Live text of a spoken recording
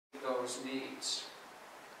those needs.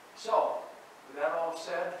 So, with that all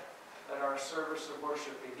said, let our service of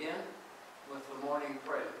worship begin with the morning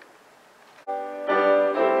prayer.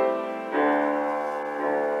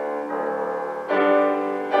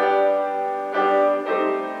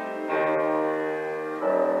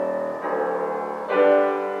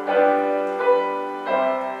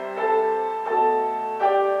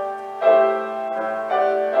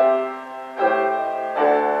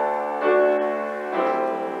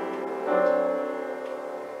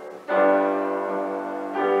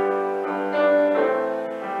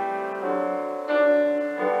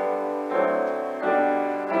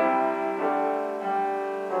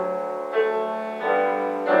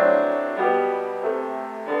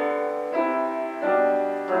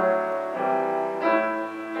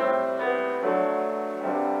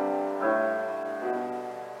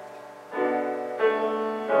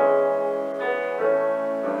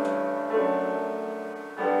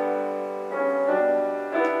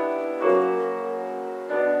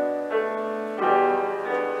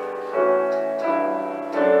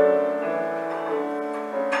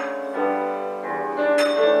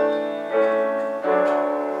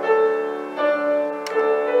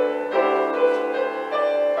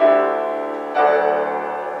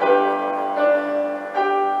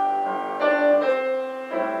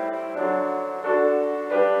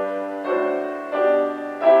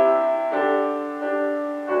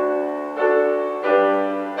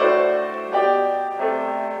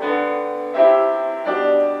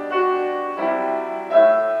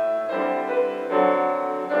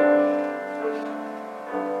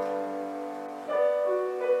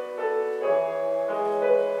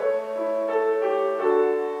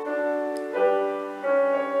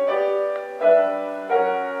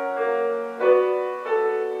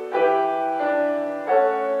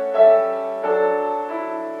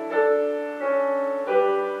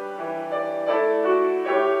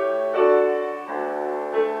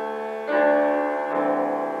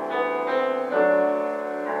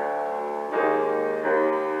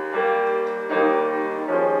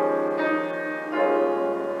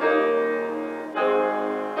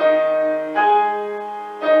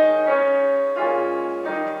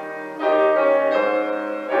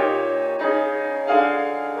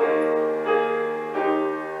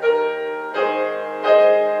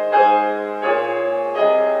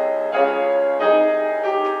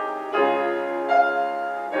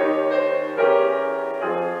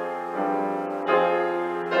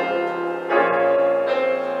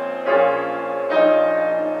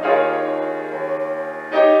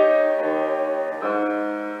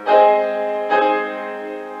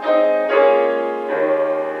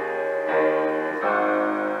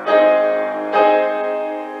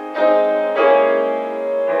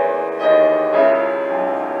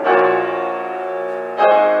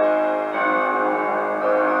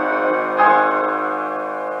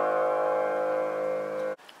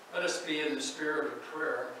 Let us be in the spirit of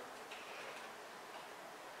prayer.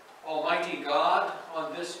 Almighty God,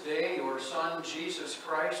 on this day your Son, Jesus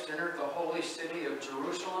Christ, entered the holy city of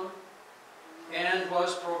Jerusalem and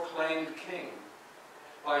was proclaimed King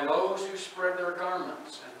by those who spread their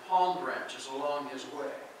garments and palm branches along his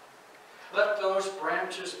way. Let those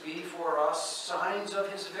branches be for us signs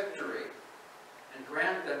of his victory, and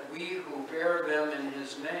grant that we who bear them in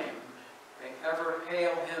his name may ever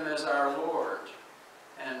hail him as our Lord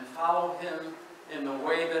and follow him in the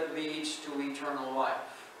way that leads to eternal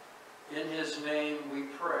life. In his name we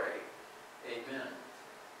pray. Amen.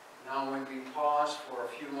 Now when we pause for a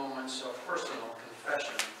few moments of personal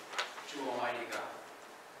confession to Almighty God.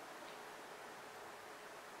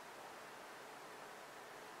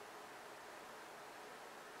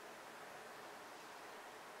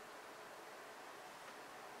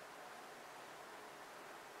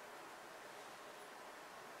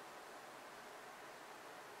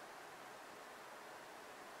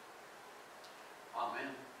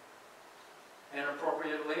 Amen. And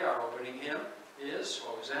appropriately, our opening hymn is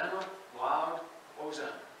Hosanna, Loud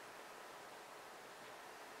Hosanna.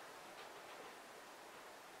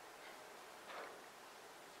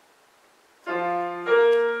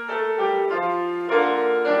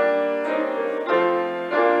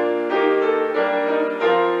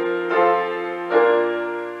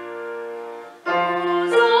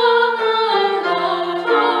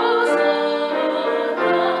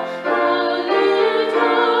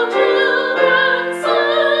 Children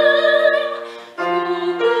sing, you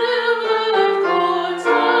will live, chords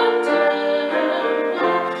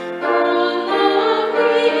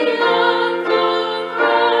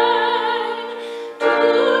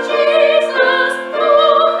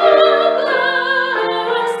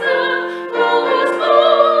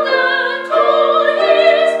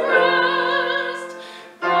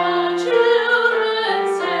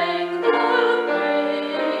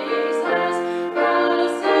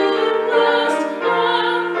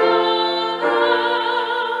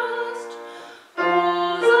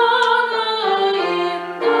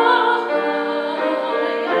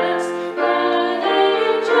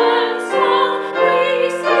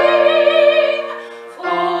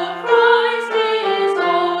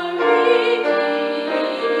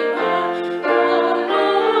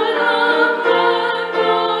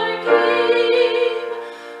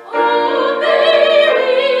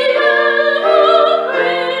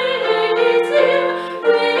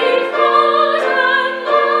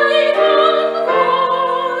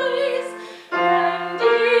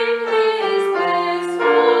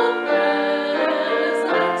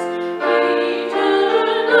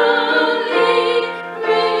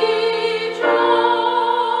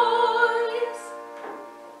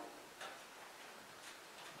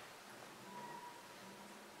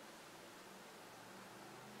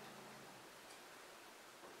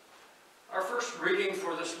first reading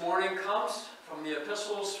for this morning comes from the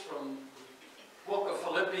epistles from the book of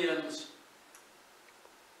Philippians.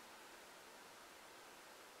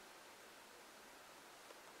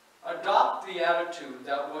 Adopt the attitude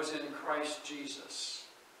that was in Christ Jesus.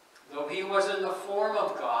 Though he was in the form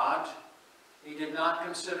of God, he did not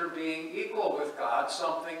consider being equal with God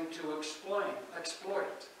something to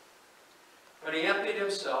exploit. But he emptied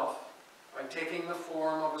himself by taking the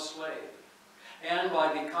form of a slave and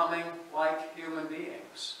by becoming like human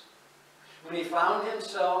beings. When he found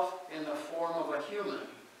himself in the form of a human,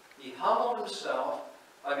 he humbled himself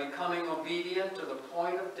by becoming obedient to the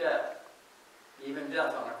point of death, even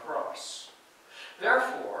death on a cross.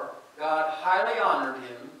 Therefore, God highly honored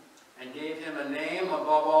him and gave him a name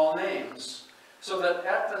above all names, so that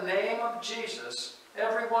at the name of Jesus,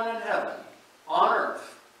 everyone in heaven, on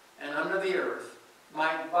earth, and under the earth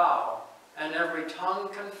might bow, and every tongue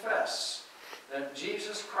confess that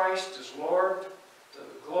Jesus Christ is Lord, to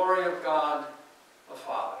the glory of God the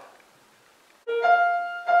Father.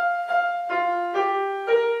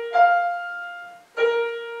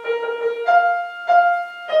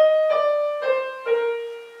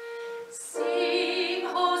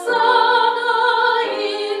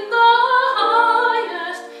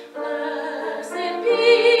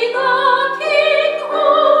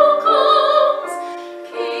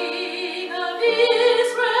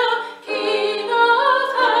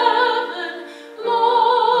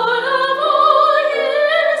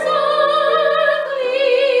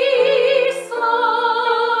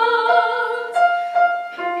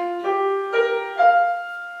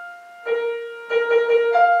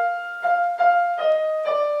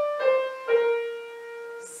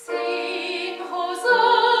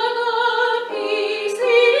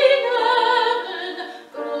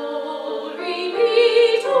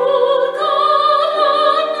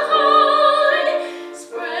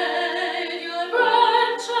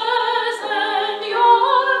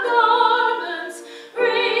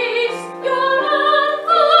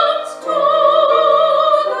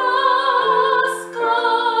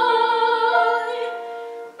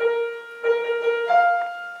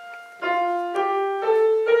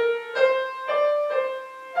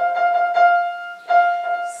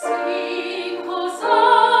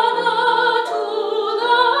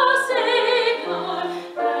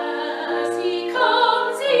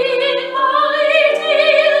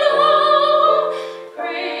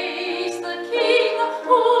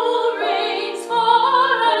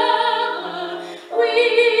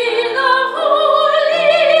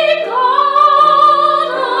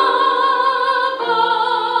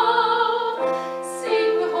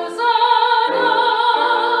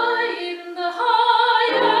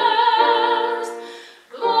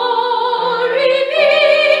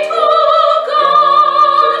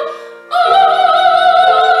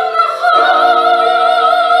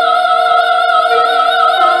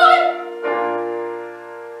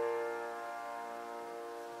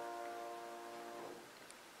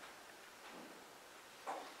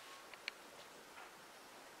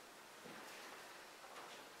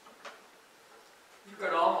 You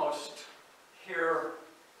could almost hear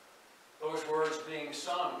those words being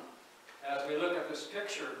sung as we look at this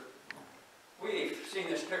picture. We've seen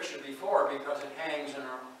this picture before because it hangs in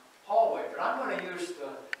our hallway, but I'm going to use the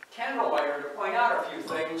candle lighter to point out a few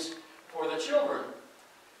things for the children.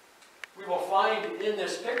 We will find in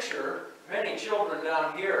this picture many children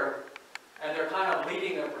down here, and they're kind of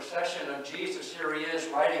leading a procession of Jesus. Here he is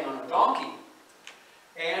riding on a donkey.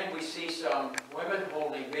 And we see some women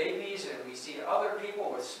holding babies, and we see other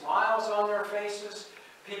people with smiles on their faces,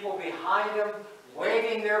 people behind them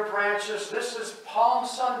waving their branches. This is Palm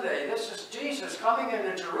Sunday. This is Jesus coming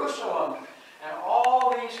into Jerusalem, and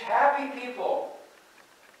all these happy people.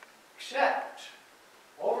 Except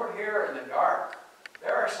over here in the dark,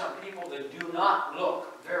 there are some people that do not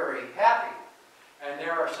look very happy. And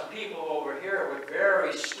there are some people over here with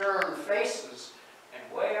very stern faces,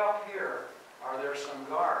 and way up here are there some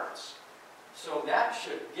guards. So that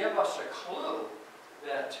should give us a clue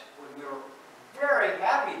that when we're very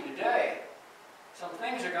happy today, some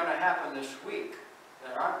things are going to happen this week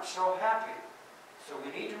that aren't so happy. So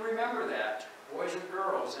we need to remember that, boys and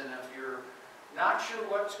girls. And if you're not sure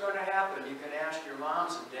what's going to happen, you can ask your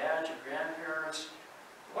moms and dads, your grandparents,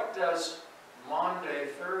 what does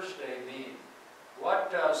Maundy, Thursday mean?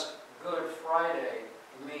 What does Good Friday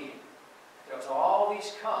mean? Because all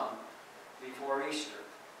these come before Easter.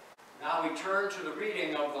 Now we turn to the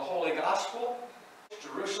reading of the Holy Gospel.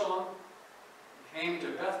 Jerusalem came to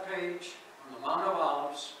Bethphage on the Mount of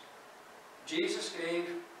Olives. Jesus gave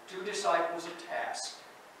 2 disciples a task.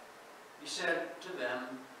 He said to them,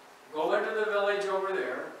 go into the village over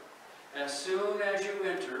there, As soon as you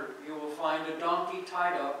enter, you will find a donkey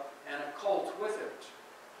tied up and a colt with it.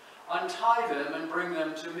 Untie them and bring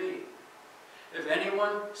them to me. If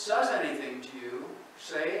anyone says anything to you,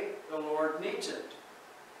 say, the Lord needs it."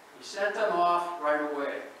 He sent them off right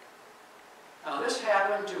away. Now this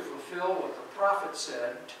happened to fulfill what the prophet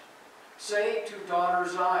said, "Say to daughter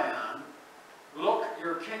Zion, look,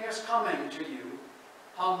 your king is coming to you,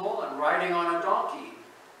 humble and riding on a donkey,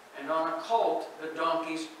 and on a colt, the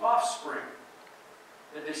donkey's offspring."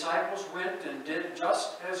 The disciples went and did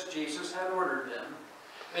just as Jesus had ordered them.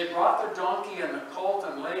 They brought the donkey and the colt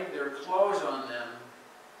and laid their clothes on them.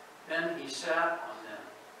 Then he sat on them.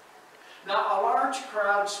 Now a large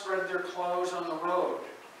crowd spread their clothes on the road.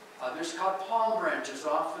 Others cut palm branches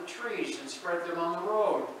off the trees and spread them on the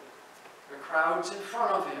road. The crowds in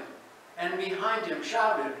front of him and behind him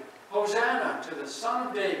shouted, "Hosanna to the Son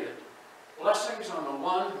of David! Blessings on the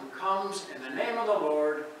one who comes in the name of the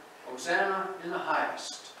Lord, Hosanna in the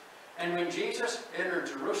highest." And when Jesus entered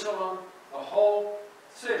Jerusalem, the whole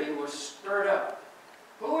city was stirred up.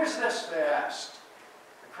 "Who is this?" they asked.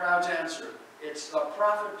 The crowds answered, "It's the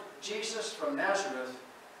prophet Jesus from Nazareth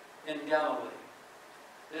in Galilee."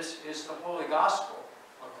 This is the Holy Gospel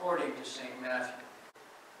according to St. Matthew.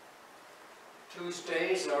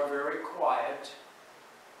 Tuesdays are very quiet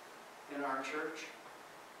in our church.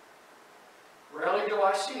 Rarely do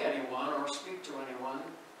I see anyone or speak to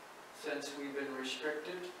anyone since we've been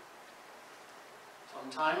restricted.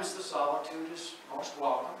 Sometimes the solitude is most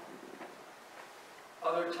welcome.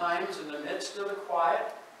 Other times, in the midst of the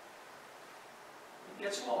quiet, it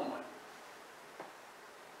gets lonely.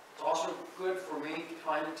 It's also good for me to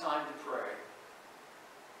find a time to pray,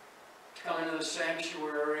 to come into the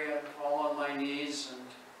sanctuary and fall on my knees and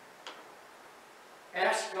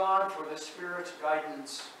ask God for the Spirit's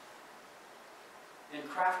guidance in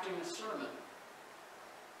crafting a sermon,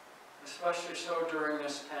 especially so during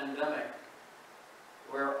this pandemic,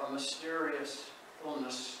 where a mysterious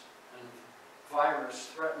illness and virus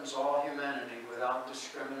threatens all humanity without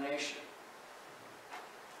discrimination.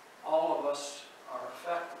 All of us are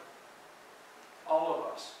affected. All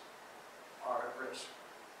of us are at risk.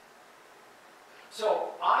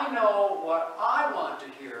 So I know what I want to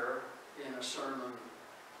hear in a sermon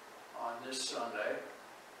on this Sunday.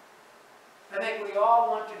 I think we all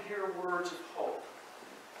want to hear words of hope.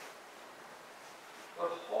 But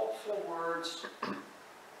hopeful words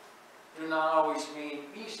do not always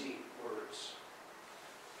mean easy words.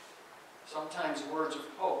 Sometimes words of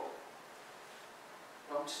hope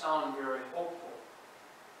don't sound very hopeful.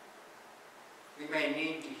 We may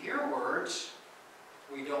need to hear words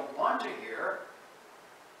we don't want to hear,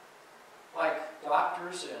 like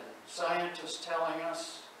doctors and scientists telling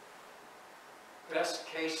us, best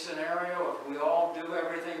case scenario, if we all do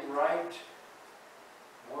everything right,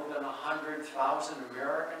 more than 100,000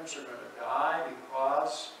 Americans are going to die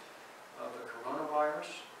because of the coronavirus.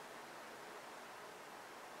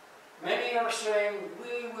 Many are saying,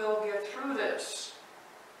 we will get through this.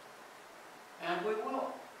 And we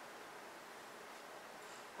will.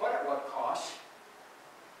 But at what cost?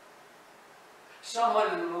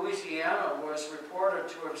 Someone in Louisiana was reported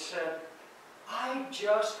to have said, "I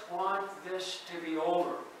just want this to be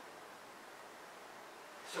over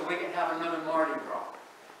so we can have another Mardi Gras."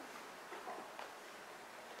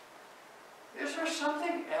 Is there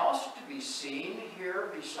something else to be seen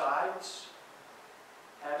here besides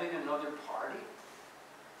having another party?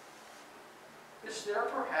 Is there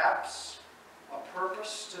perhaps a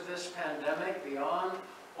purpose to this pandemic beyond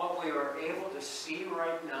what we are able to see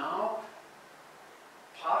right now?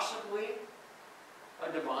 Possibly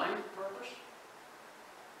a divine purpose?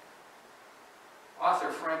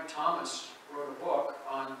 Author Frank Thomas wrote a book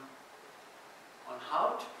on how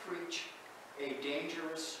to preach a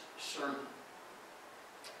dangerous sermon,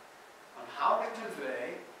 on how to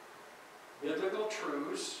convey biblical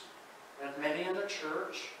truths that many in the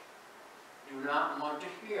church do not want to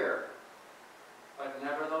hear, but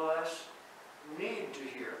nevertheless need to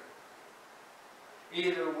hear.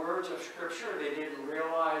 Either words of Scripture they didn't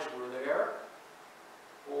realize were there,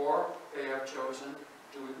 or they have chosen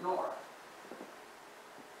to ignore.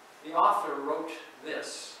 The author wrote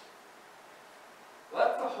this: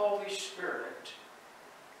 "Let the Holy Spirit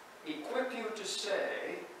equip you to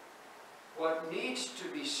say what needs to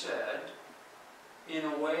be said in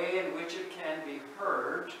a way in which it can be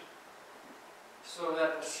heard, so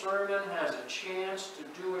that the sermon has a chance to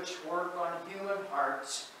do its work on human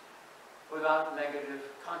hearts without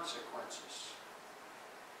negative consequences."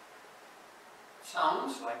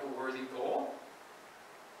 Sounds like a worthy goal.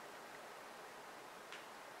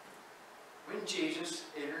 When Jesus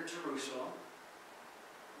entered Jerusalem,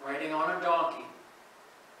 riding on a donkey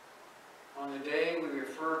on the day we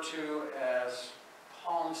refer to as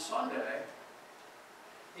Palm Sunday.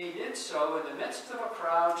 He did so in the midst of a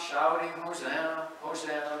crowd shouting, "Hosanna,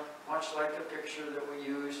 Hosanna," much like the picture that we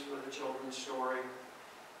use for the children's story.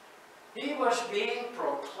 He was being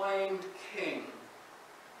proclaimed king.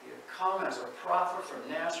 He had come as a prophet from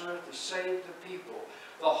Nazareth to save the people.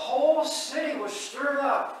 The whole city was stirred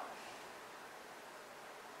up.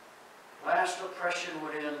 Last oppression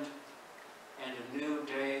would end, and a new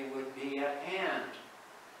day would be at hand.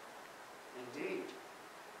 Indeed,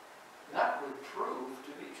 that would prove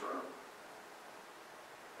to be true,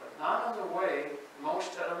 but not in the way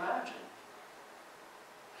most had imagined.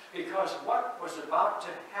 Because what was about to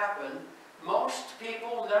happen, most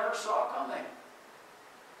people never saw coming.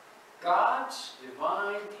 God's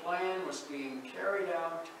divine plan was being carried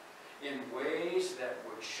out in ways that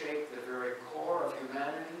would shake the very core of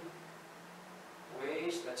humanity,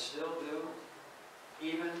 ways that still do,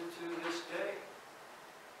 even to this day.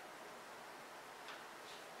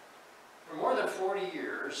 For more than 40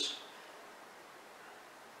 years,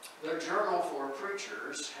 the Journal for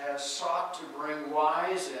Preachers has sought to bring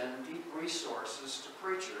wise and deep resources to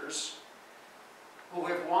preachers who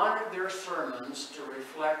have wanted their sermons to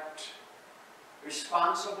reflect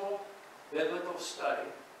responsible biblical study,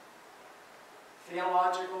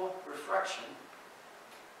 theological reflection,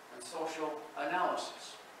 and social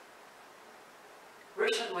analysis.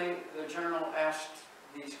 Recently, the Journal asked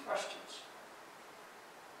these questions.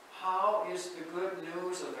 How is the good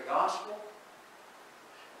news of the gospel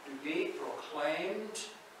to be proclaimed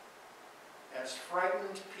as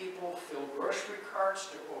frightened people fill grocery carts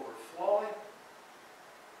to overflowing,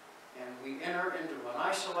 and we enter into an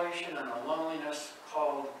isolation and a loneliness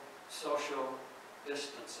called social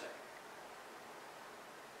distancing?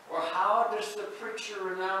 Or how does the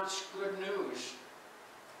preacher announce good news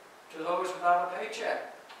to those without a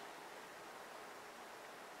paycheck?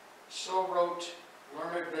 So wrote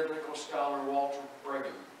learned biblical scholar Walter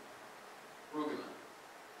Brueggemann.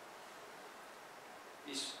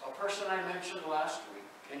 He's a person I mentioned last week,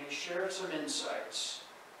 and he shared some insights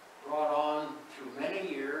brought on through many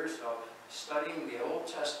years of studying the Old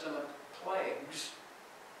Testament plagues,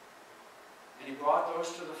 and he brought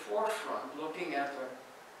those to the forefront, looking at the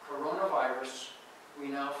coronavirus we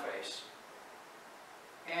now face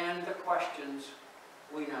and the questions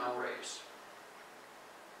we now raise.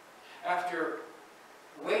 After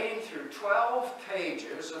wading through 12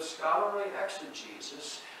 pages of scholarly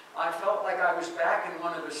exegesis, I felt like I was back in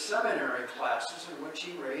one of his seminary classes in which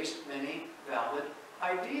he raised many valid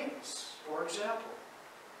ideas. For example,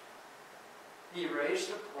 he raised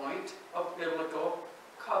the point of biblical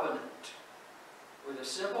covenant with a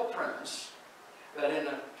simple premise that in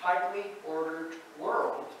a tightly ordered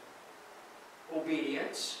world,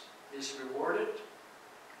 obedience is rewarded,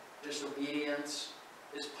 disobedience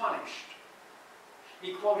is punished.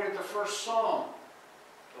 He quoted the first Psalm: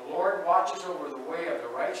 "The Lord watches over the way of the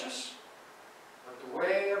righteous, but the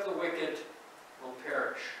way of the wicked will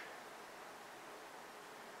perish."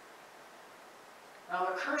 Now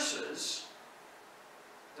the curses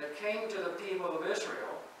that came to the people of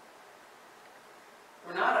Israel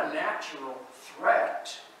were not a natural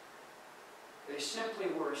threat. They simply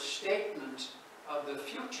were a statement of the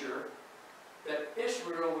future that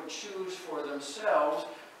Israel would choose for themselves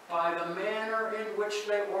by the manner in which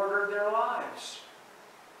they ordered their lives.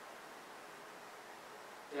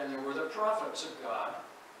 Then there were the prophets of God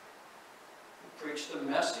who preached the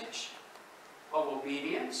message of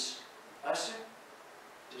obedience, blessing,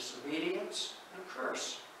 disobedience, and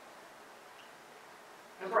curse.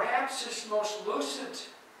 And perhaps his most lucid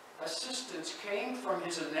assistance came from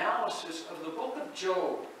his analysis of the book of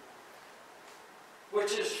Job,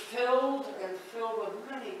 which is filled with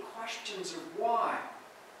many questions of why,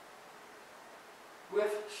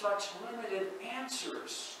 with such limited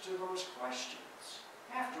answers to those questions.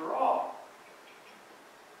 After all,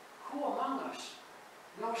 who among us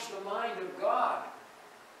knows the mind of God?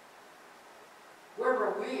 Where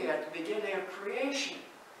were we at the beginning of creation?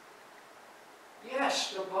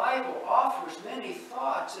 Yes, the Bible offers many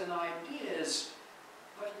thoughts and ideas,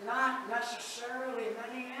 but not necessarily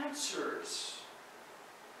many answers.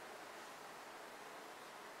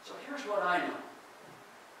 So here's what I know.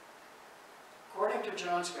 According to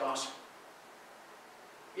John's Gospel,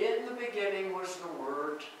 in the beginning was the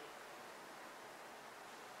Word,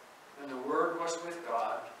 and the Word was with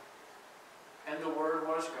God, and the Word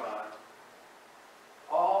was God.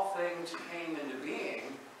 All things came into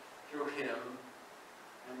being through him,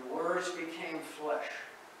 and the words became flesh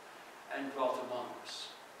and dwelt among us.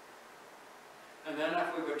 And then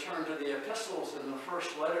if we would turn to the epistles in the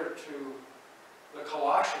first letter to the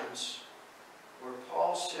Colossians, where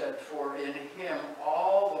Paul said, "For in him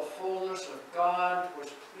all the fullness of God was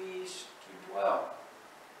pleased to dwell."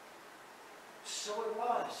 So it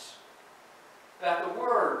was that the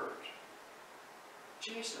Word,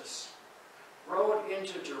 Jesus, rode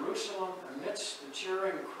into Jerusalem amidst the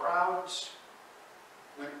cheering crowds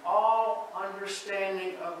when all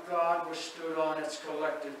understanding of God was stood on its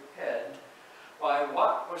collective head by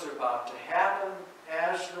what was about to happen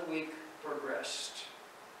as the week progressed.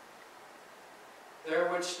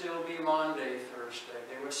 There would still be Maundy, Thursday.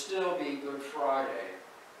 There would still be Good Friday.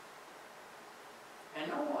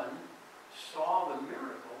 And no one saw the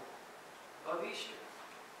miracle of Easter.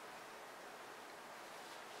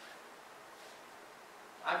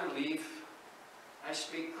 I believe I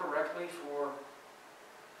speak correctly for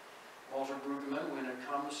Walter Brueggemann when it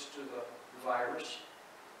comes to the virus.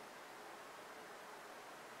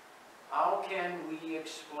 How can we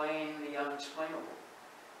explain the unexplainable?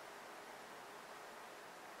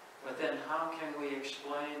 But then how can we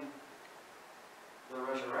explain the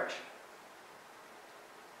resurrection?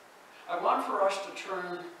 I want for us to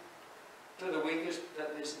turn to the week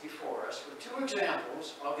that is before us with two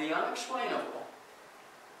examples of the unexplainable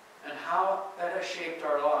and how that has shaped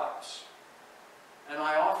our lives. And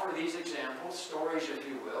I offer these examples, stories if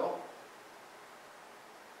you will.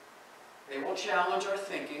 They will challenge our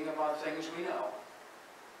thinking about things we know.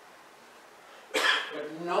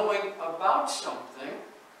 But knowing about something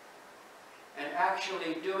and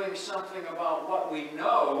actually doing something about what we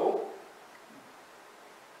know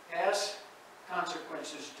has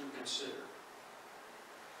consequences to consider.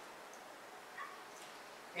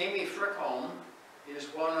 Amy Frickholm is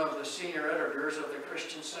one of the senior editors of the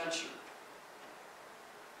Christian Censor.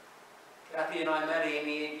 Kathy and I met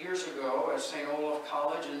Amy 8 years ago at St. Olaf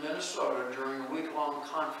College in Minnesota during a week-long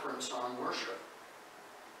conference on worship.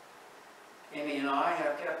 Amy and I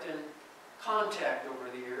have kept in contact over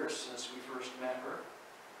the years since we first met her.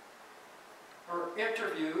 Her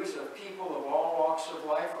interviews of people of all walks of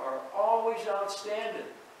life are always outstanding,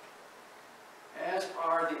 as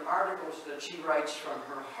are the articles that she writes from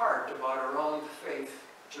her heart about her own faith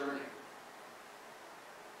journey.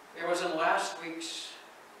 It was in last week's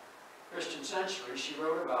Christian Century she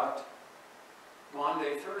wrote about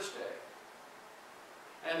Maundy Thursday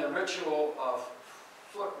and the ritual of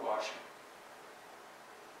foot washing.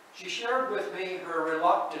 She shared with me her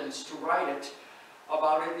reluctance to write it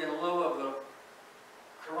about it in lieu of the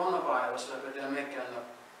coronavirus epidemic and the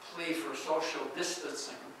plea for social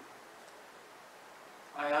distancing.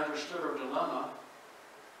 I understood her dilemma,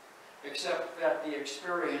 except that the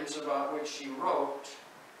experience about which she wrote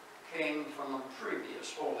came from a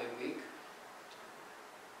previous Holy Week.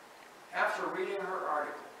 After reading her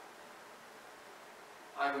article,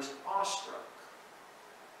 I was awestruck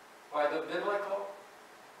by the biblical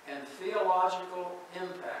and theological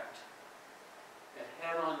impact it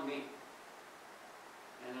had on me,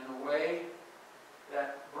 and in a way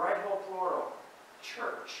that Bright Hope Laurel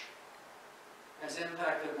Church has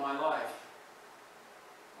impacted my life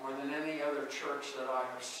more than any other church that I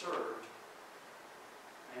have served.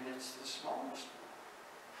 And it's the smallest one,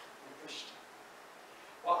 the Christian.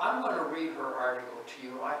 Well, I'm going to read her article to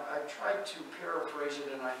you. I tried to paraphrase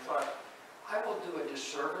it, and I thought, I will do a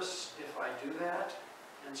disservice if I do that.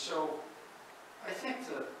 And so I think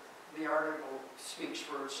the article speaks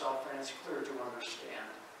for itself, and it's clear to understand.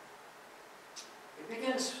 It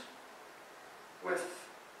begins with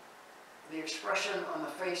the expression on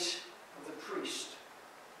the face of the priest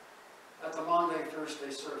at the Maundy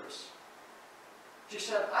Thursday service. She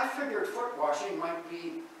said, "I figured foot washing might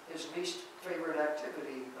be his least favorite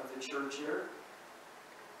activity of the church year."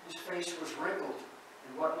 His face was wrinkled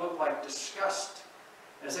in what looked like disgust,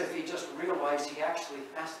 as if he just realized he actually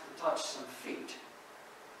has to touch some feet.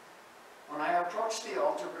 When I approached the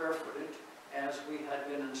altar barefooted, as we had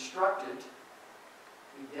been instructed,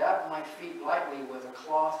 he dabbed my feet lightly with a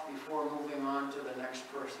cloth before moving on to the next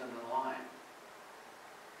person in line.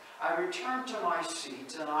 I returned to my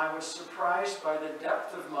seat, and I was surprised by the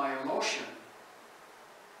depth of my emotion.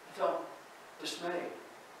 I felt dismayed,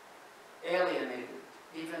 alienated,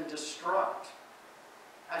 even distraught.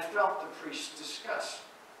 I felt the priest's disgust,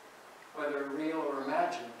 whether real or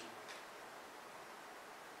imagined.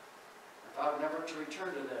 I vowed never to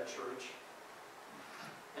return to that church,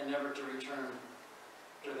 and never to return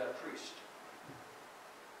to that priest.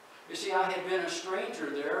 You see, I had been a stranger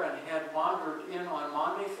there and had wandered in on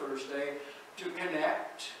Maundy Thursday to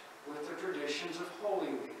connect with the traditions of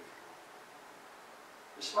Holy Week.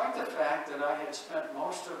 Despite the fact that I had spent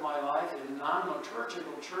most of my life in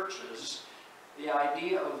non-liturgical churches, the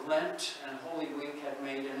idea of Lent and Holy Week had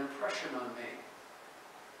made an impression on me.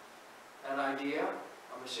 That idea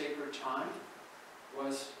of a sacred time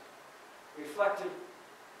was reflected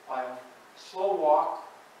by a slow walk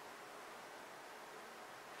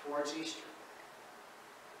towards Easter.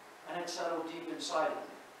 And it settled deep inside of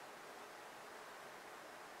me.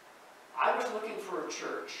 I was looking for a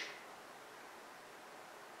church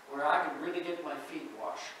where I could really get my feet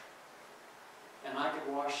washed, and I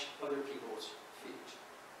could wash other people's feet.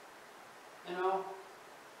 You know,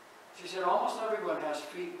 she said almost everyone has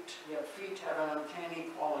feet, yet feet have an uncanny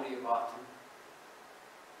quality about them.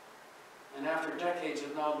 And after decades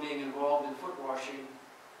of now being involved in foot washing,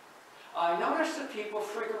 I noticed that people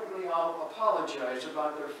frequently apologize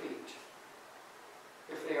about their feet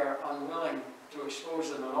if they are unwilling to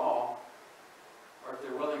expose them at all, or if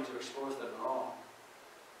they're willing to expose them at all.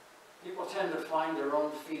 People tend to find their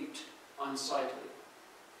own feet unsightly.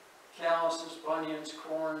 Calluses, bunions,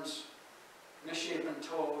 corns, misshapen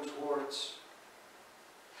toes, warts.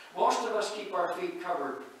 Most of us keep our feet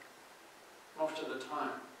covered most of the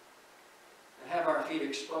time. And have our feet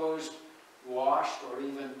exposed, washed, or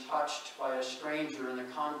even touched by a stranger in the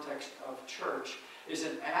context of church is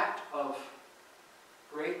an act of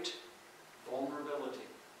great vulnerability.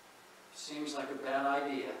 Seems like a bad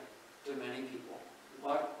idea to many people.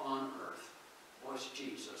 What on earth was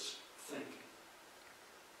Jesus thinking?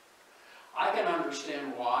 I can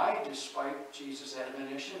understand why, despite Jesus'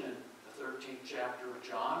 admonition in the 13th chapter of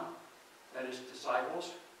John, that his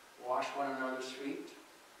disciples wash one another's feet.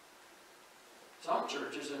 Some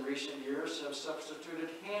churches in recent years have substituted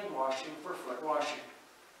hand washing for foot washing.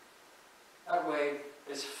 That way,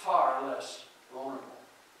 it's far less vulnerable.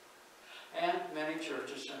 And many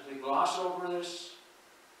churches simply gloss over this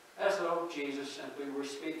as though Jesus simply were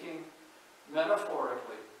speaking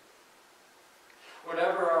metaphorically.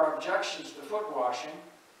 Whatever our objections to foot washing,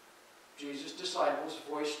 Jesus' disciples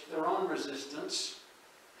voiced their own resistance.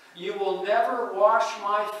 "You will never wash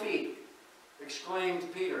my feet,"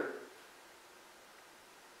 exclaimed Peter.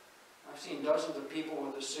 I've seen dozens of people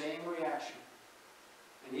with the same reaction.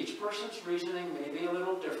 And each person's reasoning may be a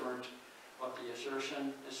little different, but the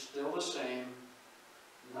assertion is still the same: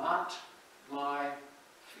 not my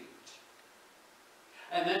feet.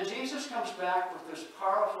 And then Jesus comes back with this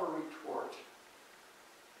powerful retort: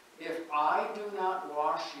 "If I do not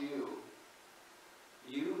wash you,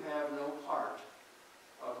 you have no part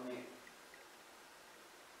of me."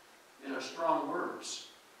 These are strong words,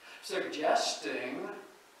 suggesting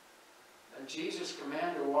that Jesus'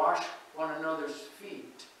 command to wash one another's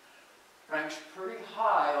feet ranks pretty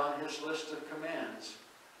high on his list of commands,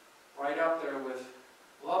 right up there with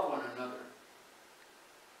love one another.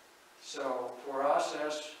 So for us,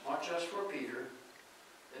 as much as for Peter,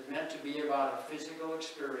 it meant to be about a physical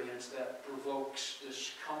experience that provokes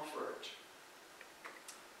discomfort.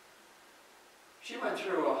 She went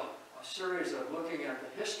through a series of looking at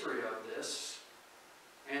the history of this,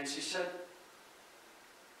 and she said,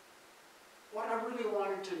 what I really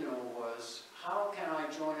wanted to know was, how can I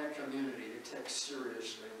join a community that takes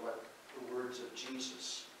seriously what the words of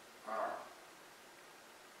Jesus are?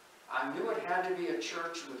 I knew it had to be a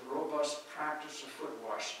church with robust practice of foot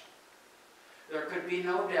washing. There could be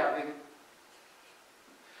no dabbing,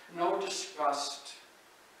 no disgust,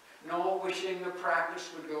 no wishing the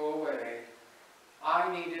practice would go away. I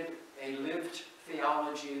needed a lived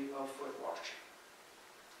theology of foot washing.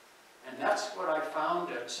 And that's what I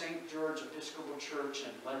found at St. George Episcopal Church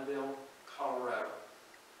in Leadville, Colorado.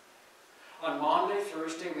 On Maundy,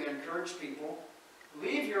 Thursday, we encouraged people,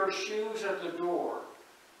 leave your shoes at the door.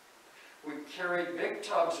 We carried big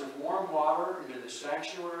tubs of warm water into the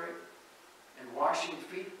sanctuary. In washing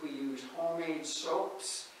feet, we use homemade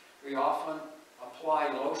soaps. We often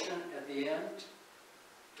apply lotion at the end.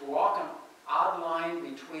 To walk an odd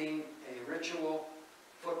line between a ritual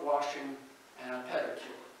foot washing and a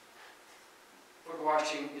pedicure. Foot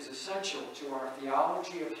washing is essential to our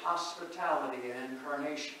theology of hospitality and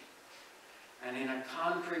incarnation. And in a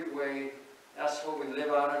concrete way, that's what we live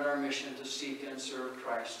out in our mission to seek and serve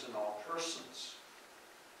Christ in all persons.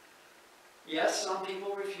 Yes, some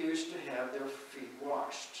people refuse to have their feet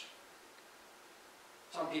washed.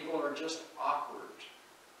 Some people are just awkward.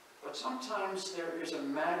 But sometimes there is a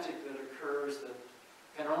magic that occurs that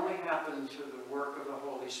can only happen through the work of the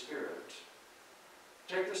Holy Spirit.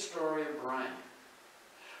 Take the story of Brian.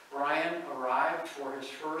 Brian arrived for his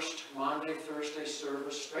first Maundy, Thursday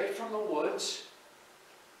service straight from the woods,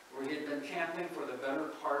 where he had been camping for the better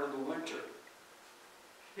part of the winter.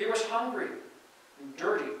 He was hungry and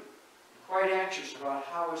dirty, and quite anxious about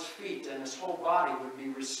how his feet and his whole body would be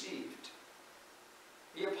received.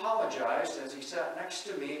 He apologized as he sat next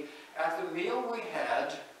to me at the meal we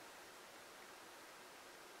had.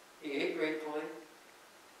 He ate gratefully.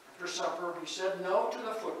 After supper, he said no to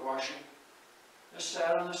the foot washing, just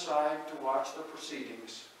sat on the side to watch the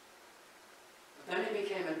proceedings. But then he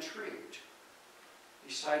became intrigued. He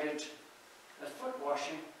decided that foot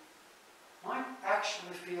washing might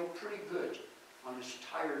actually feel pretty good on his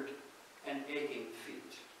tired and aching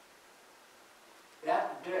feet.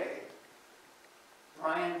 That day,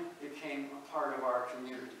 Brian became a part of our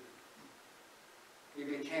community. He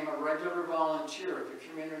became a regular volunteer at the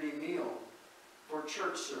community meal for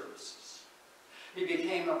church services. He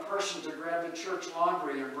became a person to grab the church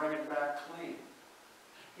laundry and bring it back clean.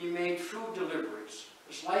 He made food deliveries.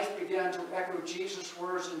 His life began to echo Jesus'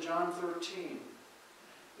 words in John 13.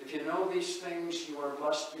 If you know these things, you are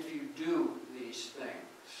blessed if you do these things.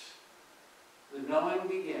 The knowing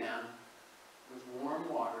began with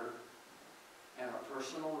warm water and a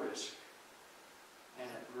personal risk, and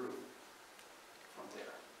it grew from there.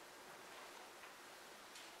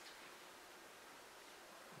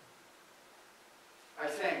 I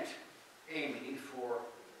thanked Amy for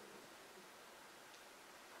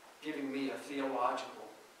giving me a theological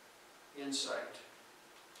insight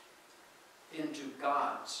into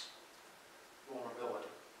God's vulnerability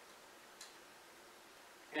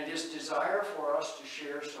and his desire for us to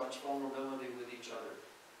share such vulnerability with each other.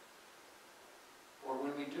 Or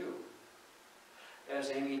when we do,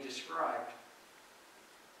 as Amy described,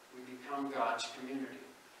 we become God's community.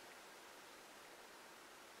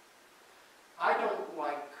 I don't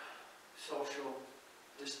like social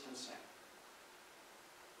distancing.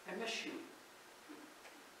 I miss you.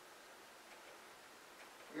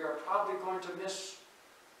 We are probably going to miss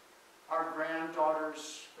our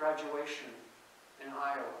granddaughter's graduation in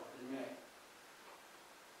Iowa in May.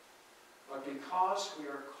 But because we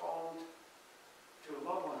are called to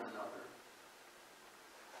love one another,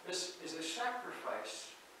 this is a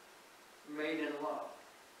sacrifice made in love,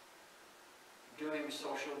 doing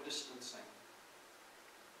social distancing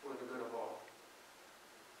for the good of all.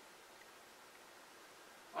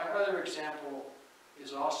 My other example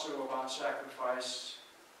is also about sacrifice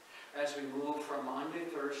as we move from Maundy,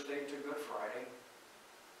 Thursday to Good Friday.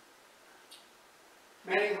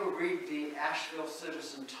 Many who read the Asheville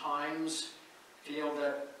Citizen-Times feel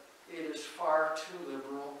that it is far too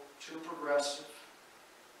liberal, too progressive,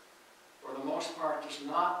 for the most part does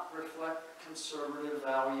not reflect conservative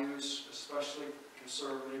values, especially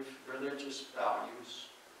conservative religious values.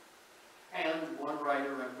 And one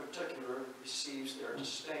writer in particular receives their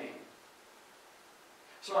disdain.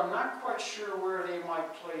 So I'm not quite sure where they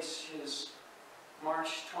might place his March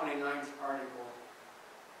 29th article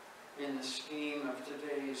in the scheme of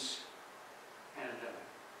today's pandemic.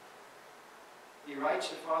 He writes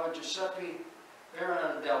that Father Giuseppe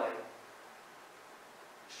Barondelli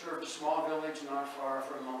served a small village not far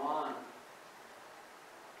from Milan.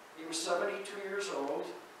 He was 72 years old,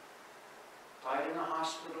 died in a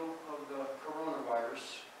hospital of the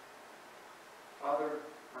coronavirus. Father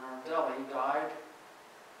Barondelli died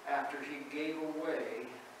after he gave away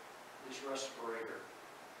his respirator.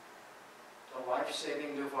 The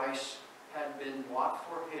life-saving device had been bought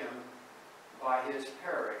for him by his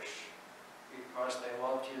parish because they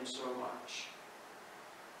loved him so much.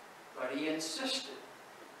 But he insisted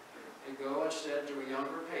to go instead to a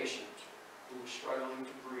younger patient who was struggling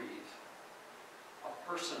to breathe, a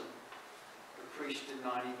person the priest did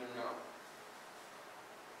not even know.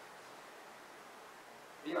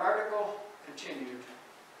 The article continued,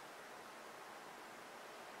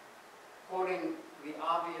 quoting the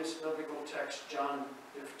obvious biblical text, John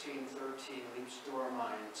 15:13, leaps to our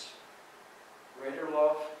minds. Greater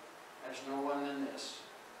love has no one than this,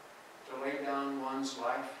 to lay down one's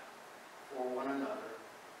life for one another.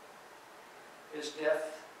 His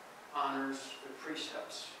death honors the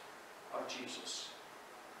precepts of Jesus.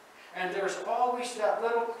 And there's always that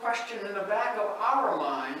little question in the back of our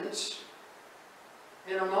minds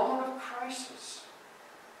in a moment of crisis.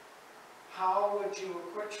 How would you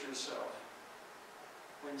acquit yourself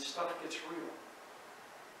when stuff gets real?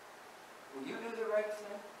 Will you do the right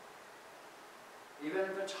thing? Even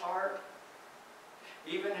if it's hard?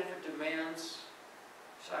 Even if it demands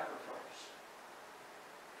sacrifice?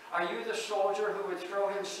 Are you the soldier who would throw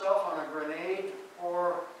himself on a grenade,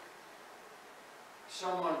 or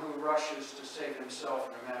someone who rushes to save himself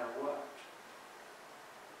no matter what?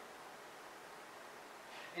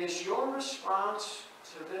 Is your response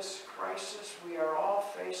to this crisis we are all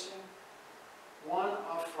facing one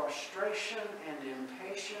of frustration and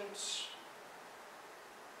impatience,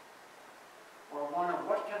 or one of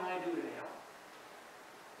what can I do to help?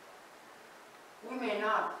 We may not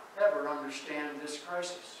not ever understand this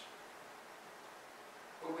crisis.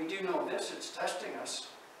 But we do know this, it's testing us.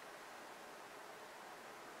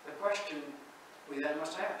 The question we then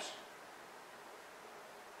must ask,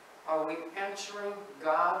 are we answering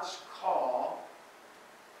God's call,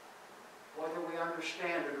 whether we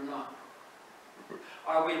understand it or not?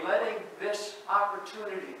 Are we letting this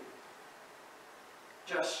opportunity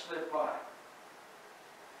just slip by?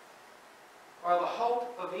 Well, the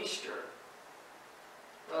hope of Easter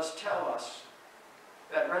does tell us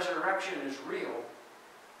that resurrection is real,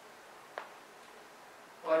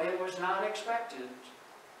 but it was not expected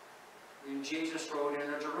when Jesus rode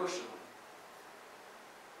into Jerusalem.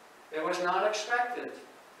 It was not expected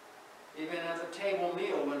even at the table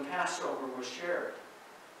meal when Passover was shared.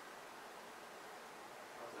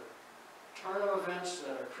 The turn of events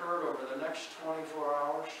that occurred over the next 24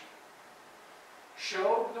 hours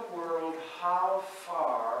showed the world how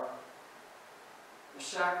far the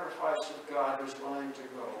sacrifice of God was willing to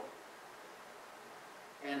go.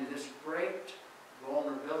 And this great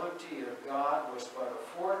vulnerability of God was but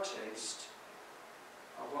a foretaste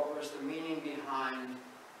of what was the meaning behind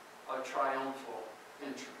a triumphal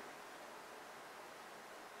entry.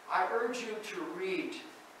 I urge you to read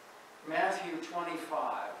Matthew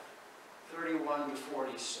 25, 31 to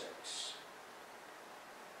 46.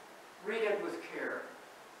 Read it with care.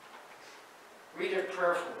 Read it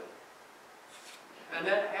prayerfully. And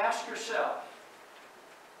then ask yourself,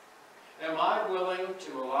 am I willing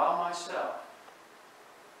to allow myself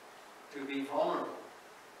to be vulnerable,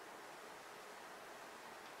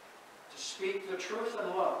 to speak the truth in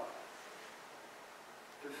love,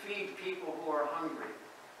 to feed people who are hungry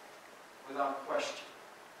without question,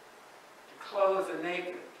 to clothe the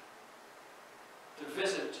naked, to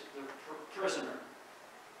visit the prisoner,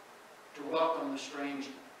 to welcome the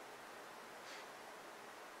stranger,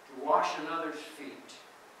 to wash another's feet,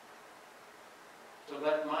 to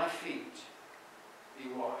let my feet be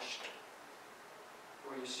washed.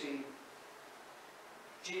 For you see,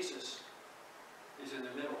 Jesus is in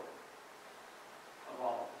the middle of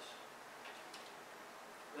all of this.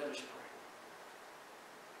 Let us pray.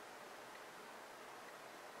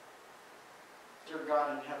 Dear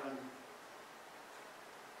God in heaven,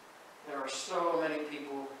 there are so many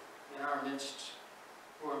people in our midst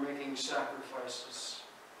who are making sacrifices.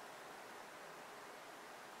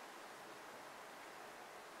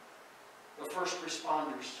 The first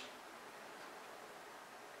responders,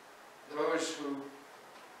 those who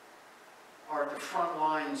are at the front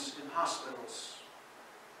lines in hospitals.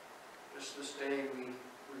 Just this day we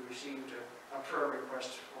received a prayer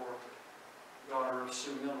request for the daughter of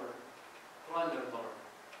Sue Miller, Glenda Miller,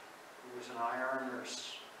 who was an IR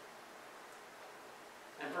nurse.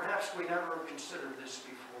 And perhaps we never considered this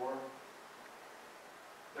before,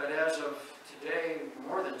 but as of today,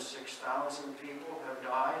 more than 6,000 people have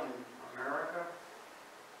died in America,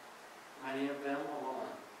 many of them alone.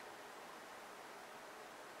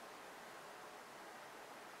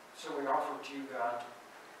 So we offer to you, God,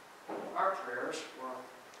 our prayers for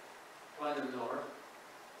Glenda Miller,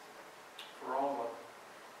 for all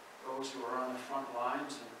of those who are on the front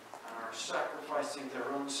lines and are sacrificing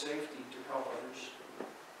their own safety to help others.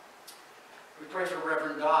 We pray for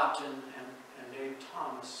Reverend Dot and Dave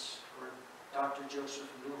Thomas, for Dr. Joseph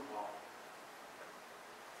Newhall,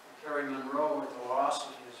 Kerry Monroe with the loss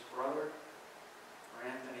of his brother, for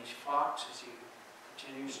Anthony Fox as he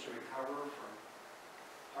continues to recover from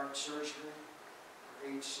heart surgery,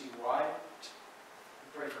 for H.C. Wyatt.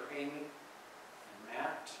 We pray for Amy and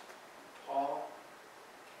Matt, and Paul,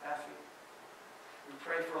 and Kathy. We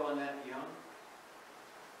pray for Lynette Young,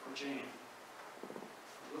 for Jane,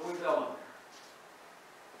 for Louis Bellamere,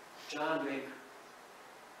 John Baker,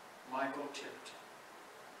 Michael Tipton.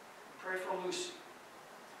 We pray for Lucy,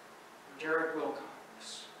 for Derek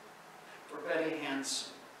Wilcox, for Betty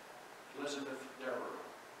Hanson, Elizabeth Devereux,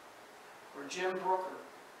 for Jim Brooker,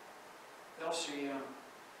 Elsie Young.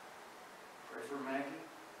 Pray for Maggie,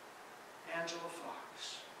 Angela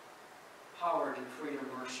Fox, Howard and Freedom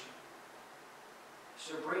Mercer,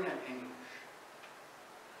 Sabrina English,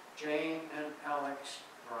 Jane and Alex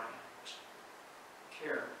Bryant,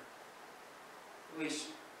 Karen, Lisa,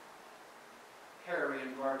 Harry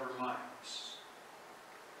and Barbara Miles,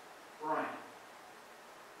 Brian,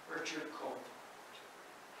 Richard Copeland,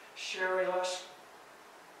 Sherry Leslie,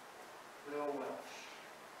 Bill Welsh,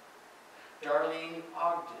 Darlene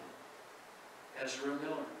Ogden, Ezra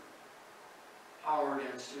Miller, Howard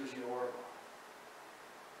and Susie Orwell.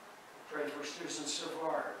 Pray for Susan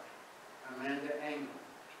Savard, Amanda England,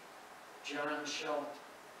 John Shelton,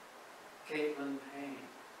 Caitlin Payne,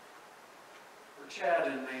 for Chad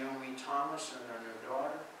and Naomi Thomas and their new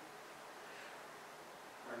daughter,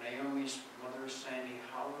 for Naomi's mother, Sandy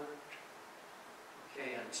Howard, for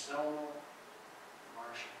Kay Anselmo,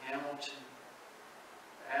 Marcia Hamilton,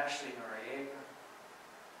 for Ashley Noriega,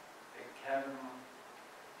 Vic Kavanaugh,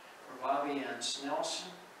 for Bobby Ann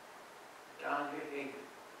Snelson, for Donga Hagan,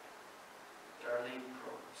 Darlene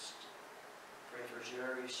Probst. Pray for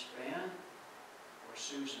Jerry Spann, for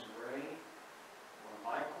Susan Ray, for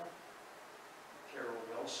Michael, for Carol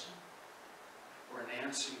Wilson, for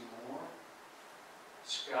Nancy Moore,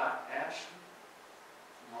 Scott Ashley,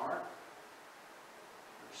 Mark,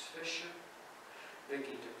 Bruce Fisher,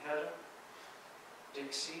 Vicki DePetta,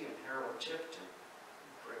 Dixie and Harold Tipton.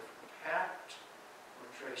 Pray for Pat, for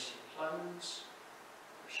Tracy Clemens,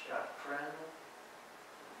 for Scott Crandall,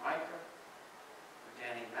 for Micah, for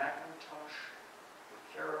Danny McIntosh, for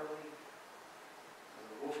Carolee, for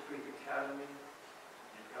the Wolf Creek Academy.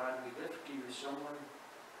 And God, we lift to you someone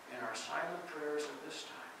in our silent prayers at this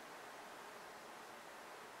time.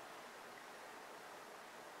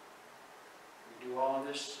 We do all of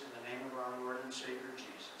this in the name of our Lord and Savior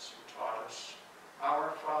Jesus, who taught us,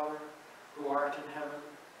 Our Father, who art in heaven,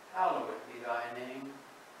 hallowed be thy name.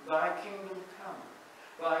 Thy kingdom come,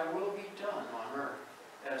 thy will be done on earth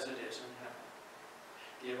as it is in heaven.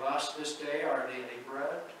 Give us this day our daily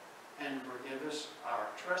bread, and forgive us our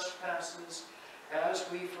trespasses, as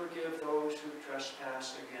we forgive those who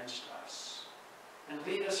trespass against us. And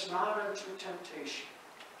lead us not into temptation,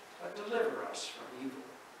 but deliver us from evil.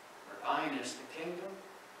 For thine is the kingdom,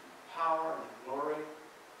 and the power, and the glory,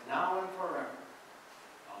 now and forever.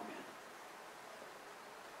 Amen.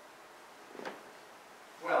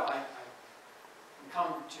 Well, I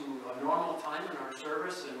come to a normal time in our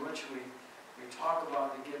service in which we talk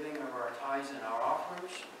about the giving of our tithes and our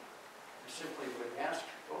offerings. I simply would ask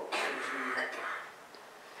folks as we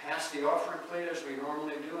pass the offering plate as we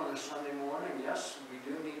normally do on a Sunday morning. Yes, we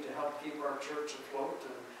do need to help keep our church afloat,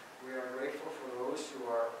 and we are grateful for those who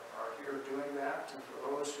are here doing that, and for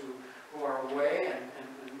those who are away,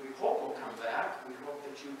 and we hope will come back. We hope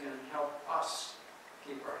that you can help us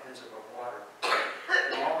keep our heads above water.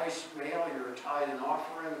 You can always mail your tithe and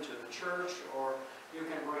offering to the church, or you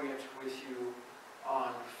can bring it with you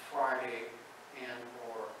on Friday and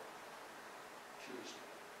or Tuesday.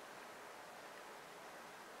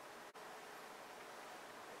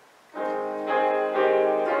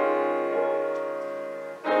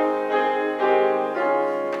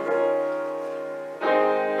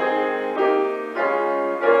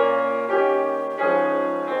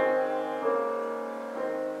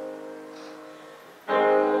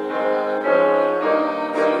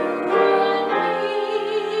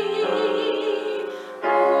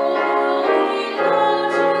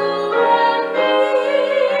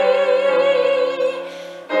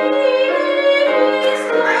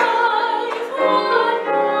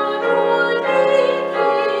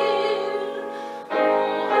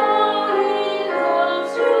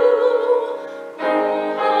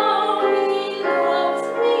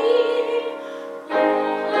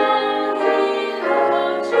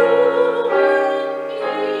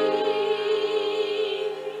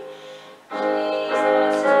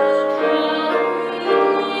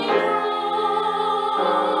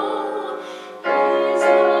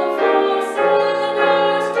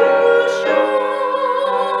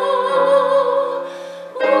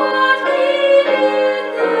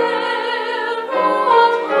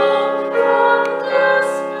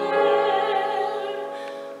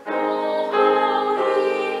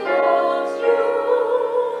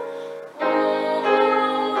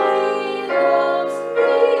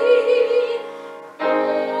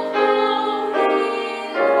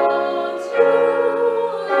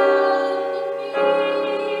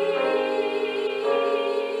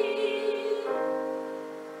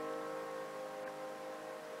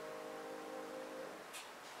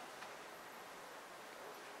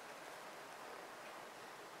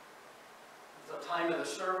 Time of the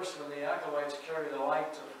service when the acolytes carry the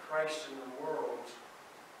light of Christ in the world,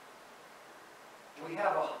 we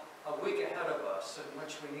have a week ahead of us in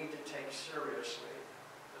which we need to take seriously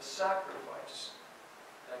the sacrifice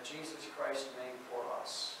that Jesus Christ made for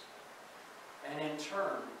us. And in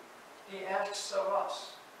turn, he asks of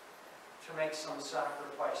us to make some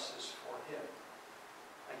sacrifices for him.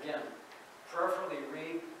 Again, prayerfully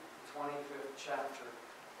read the 25th chapter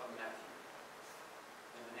of Matthew.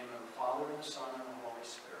 In the name of the Father, and the Son,